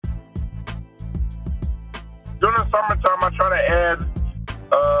during the summertime, I try to add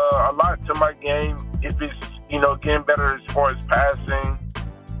a lot to my game. If it's, getting better as far as passing,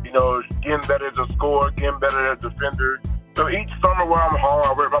 getting better as a scorer, getting better as a defender. So each summer while I'm home,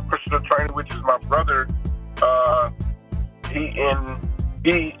 I work my personal trainer, which is my brother.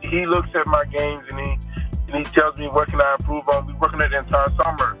 He looks at my games and he tells me what can I improve on. We're working it the entire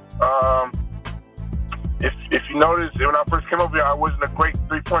summer. If you notice, when I first came over here, I wasn't a great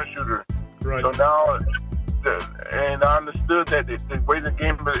 3-point shooter. Right. So now, and I understood that the way the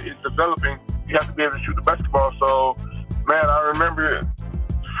game is developing, you have to be able to shoot the basketball. So, man, I remember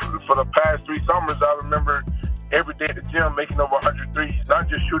for the past 3 summers, I remember every day at the gym making over 100 threes, not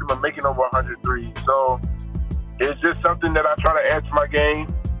just shooting, but making over 100 threes. So it's just something that I try to add to my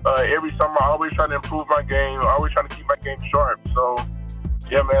game. Every summer, I always try to improve my game. I always try to keep my game sharp. So,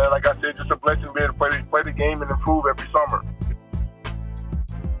 yeah, man, like I said, just a blessing to be able to play the game and improve every summer.